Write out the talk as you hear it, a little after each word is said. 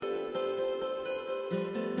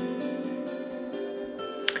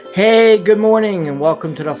Hey, good morning, and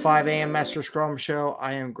welcome to the 5 a.m. Master Scrum Show.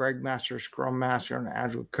 I am Greg Master, Scrum Master and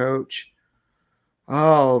Agile Coach.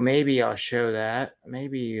 Oh, maybe I'll show that.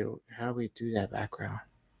 Maybe how do we do that background?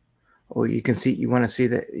 Oh, you can see. You want to see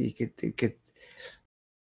that? You could.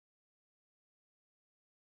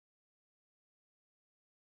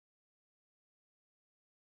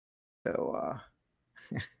 So,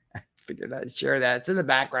 I figured I'd share that. It's in the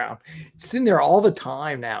background. It's in there all the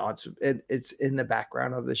time now. It's in the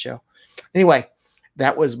background of the show. Anyway,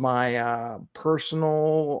 that was my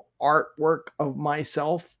personal artwork of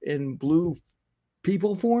myself in blue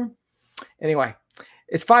people form. Anyway,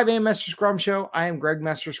 it's 5 a.m. Master Scrum Show. I am Greg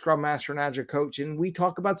Master, Scrum Master and Agile Coach, and we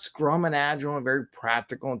talk about Scrum and Agile in a very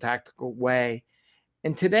practical and tactical way.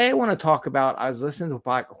 And today I want to talk about, I was listening to a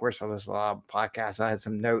podcast. Of course, I listen to a lot of podcasts. I had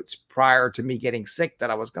some notes prior to me getting sick that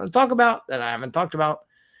I was going to talk about that I haven't talked about.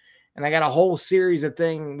 And I got a whole series of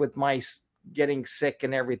things with my getting sick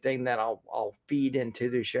and everything that I'll feed into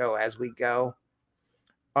the show as we go.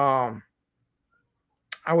 I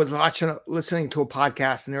was listening to a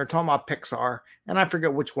podcast, and they were talking about Pixar, and I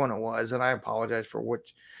forget which one it was, and I apologize for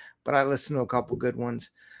which, but I listened to a couple good ones.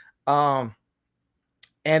 And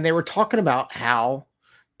they were talking about how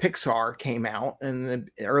Pixar came out in the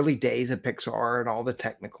early days of Pixar and all the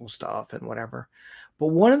technical stuff and whatever. But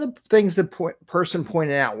one of the things the person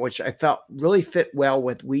pointed out, which I felt really fit well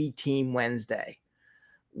with We Team Wednesday,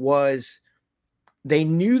 was they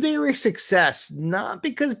knew they were a success, not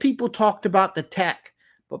because people talked about the tech,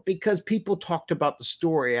 but because people talked about the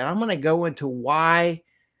story. And I'm going to go into why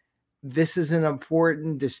this is an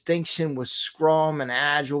important distinction with Scrum and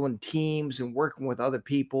Agile and teams and working with other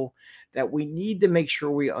people that we need to make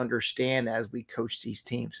sure we understand as we coach these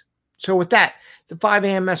teams. So with that, it's a 5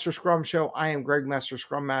 a.m. Master Scrum Show. I am Greg Master,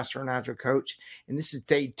 Scrum Master and Agile Coach. And this is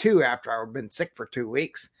day 2 after I've been sick for 2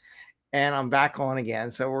 weeks. And I'm back on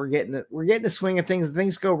again. So we're getting the swing of things. If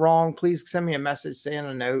things go wrong, please send me a message, send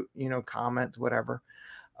a note, comment, whatever.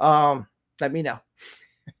 Let me know.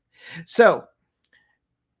 So,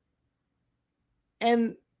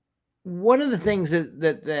 and one of the things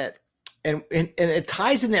that and it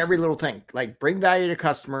ties into every little thing, like bring value to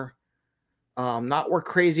customer, not work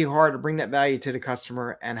crazy hard to bring that value to the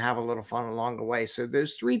customer and have a little fun along the way. So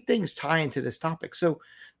those 3 things tie into this topic. So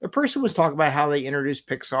the person was talking about how they introduced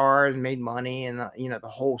Pixar and made money and, the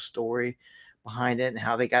whole story behind it and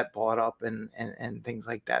how they got bought up and things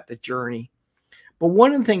like that, the journey. But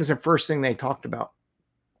one of the things, the first thing they talked about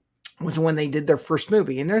was when they did their first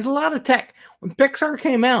movie. And there's a lot of tech. When Pixar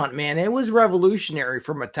came out, man, it was revolutionary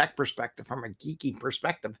from a tech perspective, from a geeky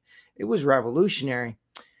perspective. It was revolutionary.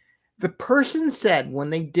 The person said when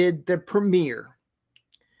they did the premiere,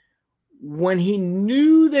 when he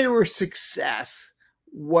knew they were a success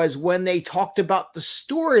was when they talked about the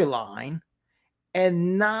storyline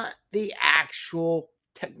and not the actual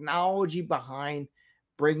technology behind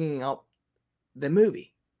bringing up the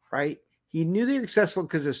movie, right? He knew they were successful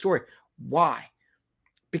because of the story. Why?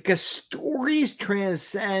 Because stories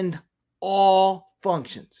transcend all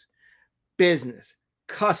functions: business,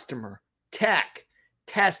 customer, tech,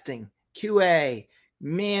 testing, QA,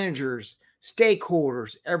 managers,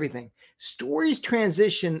 stakeholders, everything. Stories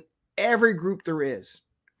transition every group there is.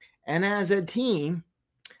 And as a team,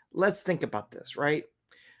 let's think about this, right?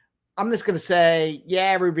 I'm just going to say,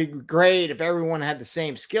 yeah, it would be great if everyone had the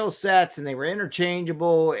same skill sets and they were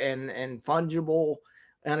interchangeable and fungible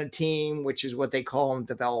on a team, which is what they call them,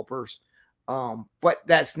 developers. But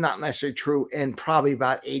that's not necessarily true. And probably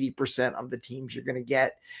about 80% of the teams you're going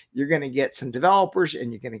to get some developers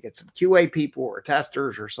and you're going to get some QA people or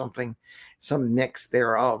testers or something, some mix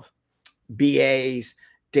thereof, BAs,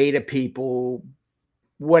 data people,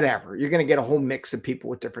 whatever. You're going to get a whole mix of people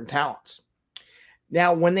with different talents.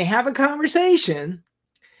 Now, when they have a conversation,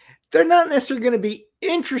 they're not necessarily going to be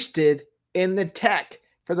interested in the tech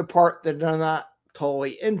for the part that they're not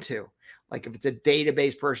totally into. Like if it's a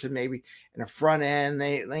database person, maybe in a front end,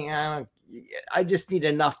 I just need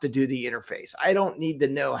enough to do the interface. I don't need to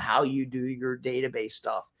know how you do your database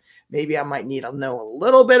stuff. Maybe I might need to know a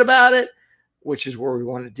little bit about it, which is where we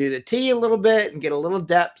want to do the T a little bit and get a little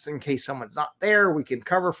depth in case someone's not there. We can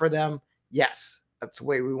cover for them. Yes, that's the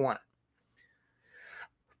way we want it.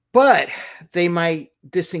 But they might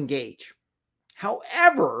disengage.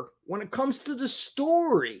 However, when it comes to the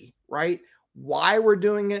story, right, why we're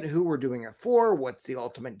doing it, who we're doing it for, what's the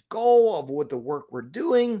ultimate goal of what the work we're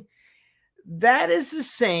doing, that is the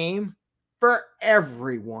same for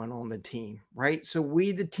everyone on the team, right? So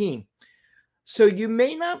we, the team. So you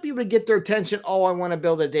may not be able to get their attention. Oh, I want to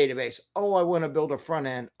build a database. Oh, I want to build a front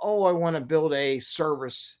end. Oh, I want to build a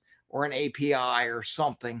service or an API or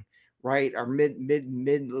something right? Or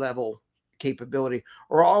mid level capability,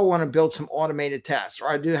 or I want to build some automated tests, or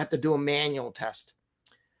I do have to do a manual test.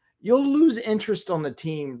 You'll lose interest on the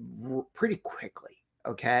team pretty quickly.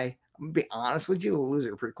 Okay. I'm gonna be honest with you, you'll lose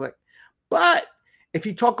it pretty quick. But if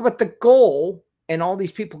you talk about the goal and all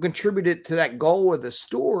these people contributed to that goal of the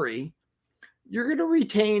story, you're going to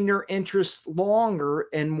retain their interest longer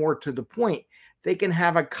and more to the point. They can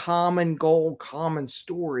have a common goal, common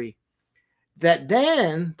story that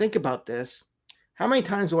then, think about this. How many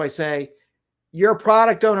times do I say, your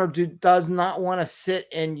product owner does not want to sit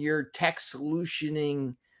in your tech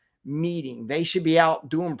solutioning meeting? They should be out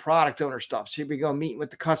doing product owner stuff. Should be going meeting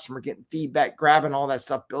with the customer, getting feedback, grabbing all that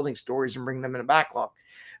stuff, building stories, and bringing them in a backlog.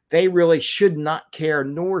 They really should not care,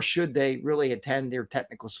 nor should they really attend their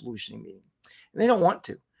technical solutioning meeting. And they don't want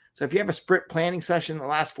to. So if you have a sprint planning session in the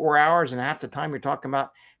last 4 hours and half the time you're talking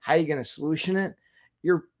about how you're going to solution it,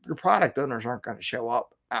 your product owners aren't going to show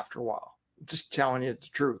up after a while. I'm just telling you the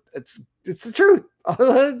truth. It's the truth.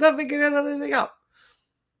 I'm not making anything up.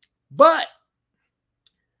 But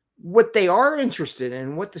what they are interested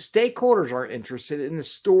in, what the stakeholders are interested in, the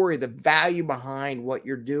story, the value behind what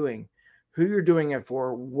you're doing, who you're doing it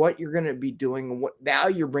for, what you're going to be doing, and what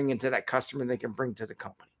value you're bringing to that customer they can bring to the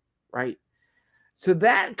company, right? So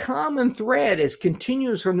that common thread is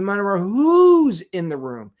continuous from no matter who's in the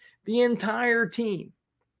room, the entire team.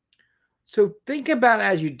 So think about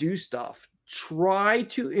as you do stuff, try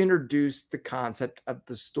to introduce the concept of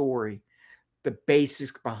the story, the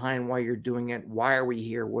basics behind why you're doing it. Why are we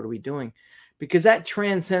here? What are we doing? Because that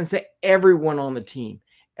transcends to everyone on the team,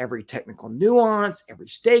 every technical nuance, every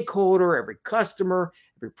stakeholder, every customer,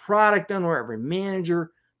 every product owner, every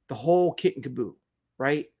manager, the whole kit and caboodle,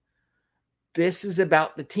 right? This is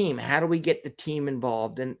about the team. How do we get the team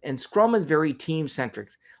involved? And Scrum is very team-centric.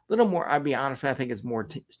 A little more, I'll be honest, I think it's more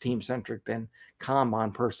team-centric than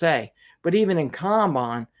Kanban per se. But even in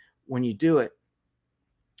Kanban, when you do it,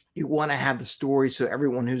 you want to have the story so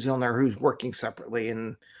everyone who's on there, who's working separately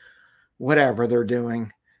and whatever they're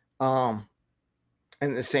doing. And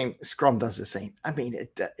the same, Scrum does the same. I mean,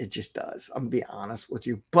 it just does. I'm going to be honest with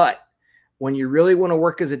you. But when you really want to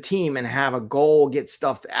work as a team and have a goal, get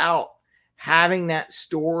stuff out, having that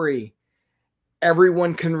story,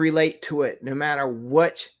 everyone can relate to it, no matter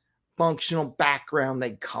what functional background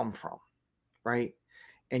they come from, right?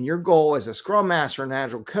 And your goal as a Scrum Master, an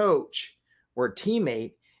Agile coach, or a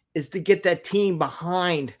teammate is to get that team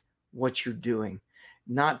behind what you're doing,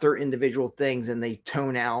 not their individual things, and they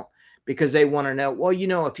tone out because they want to know, well,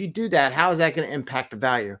 if you do that, how is that going to impact the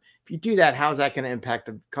value? If you do that, how is that going to impact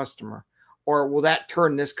the customer? Or will that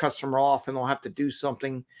turn this customer off and they'll have to do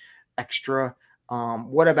something extra?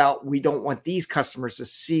 What about we don't want these customers to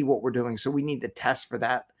see what we're doing, so we need to test for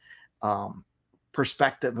that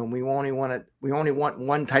perspective, and we only want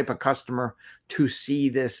one type of customer to see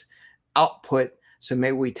this output, so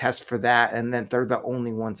maybe we test for that, and then they're the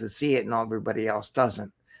only ones that see it and everybody else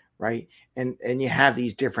doesn't, right? And you have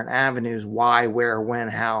these different avenues: why, where, when,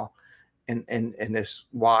 how, and this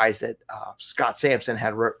whys that Scott Sampson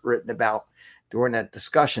had written about during that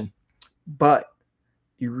discussion. But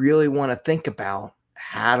you really want to think about,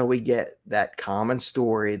 how do we get that common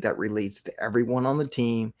story that relates to everyone on the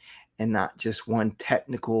team and not just one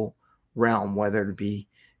technical realm, whether it be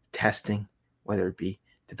testing, whether it be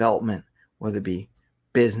development, whether it be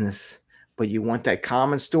business. But you want that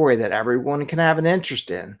common story that everyone can have an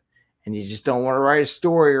interest in. And you just don't want to write a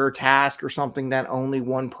story or a task or something that only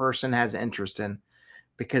one person has interest in,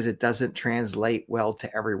 because it doesn't translate well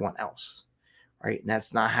to everyone else, right? And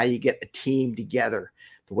that's not how you get a team together.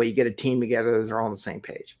 The way you get a team together is they're all on the same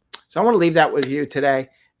page. So I want to leave that with you today.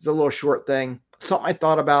 It's a little short thing, something I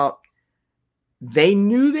thought about. They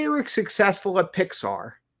knew they were successful at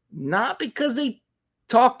Pixar, not because they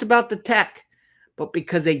talked about the tech, but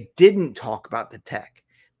because they didn't talk about the tech.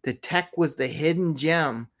 The tech was the hidden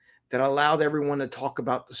gem that allowed everyone to talk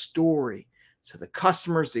about the story. So the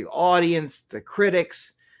customers, the audience, the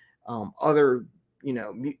critics, other,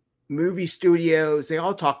 movie studios, they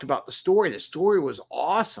all talked about the story. The story was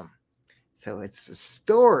awesome. So it's the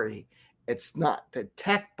story. It's not the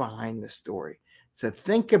tech behind the story. So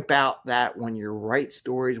think about that when you write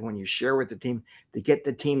stories, when you share with the team, to get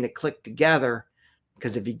the team to click together.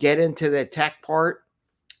 Because if you get into the tech part,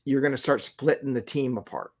 you're going to start splitting the team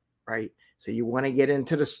apart, right? So you want to get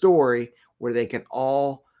into the story where they can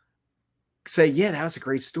all say, yeah, that was a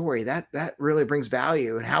great story. That really brings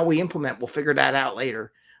value. And how we implement, we'll figure that out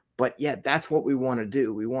later. But yeah, that's what we want to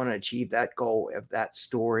do. We want to achieve that goal of that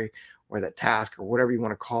story or that task or whatever you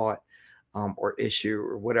want to call it, or issue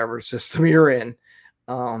or whatever system you're in.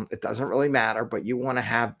 It doesn't really matter, but you want to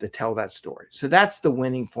have to tell that story. So that's the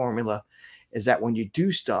winning formula, is that when you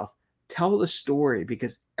do stuff, tell the story,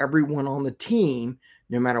 because everyone on the team,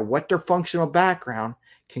 no matter what their functional background,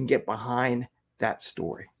 can get behind that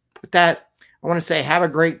story. With that, I want to say have a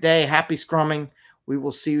great day. Happy scrumming. We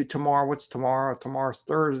will see you tomorrow. What's tomorrow? Tomorrow's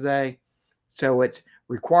Thursday. So it's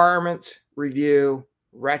requirements, review,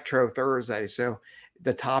 retro Thursday. So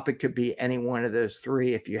the topic could be any one of those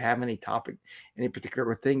three. If you have any topic, any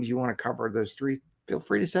particular things you want to cover, those three, feel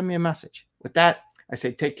free to send me a message. With that, I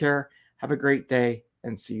say take care, have a great day,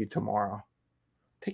 and see you tomorrow.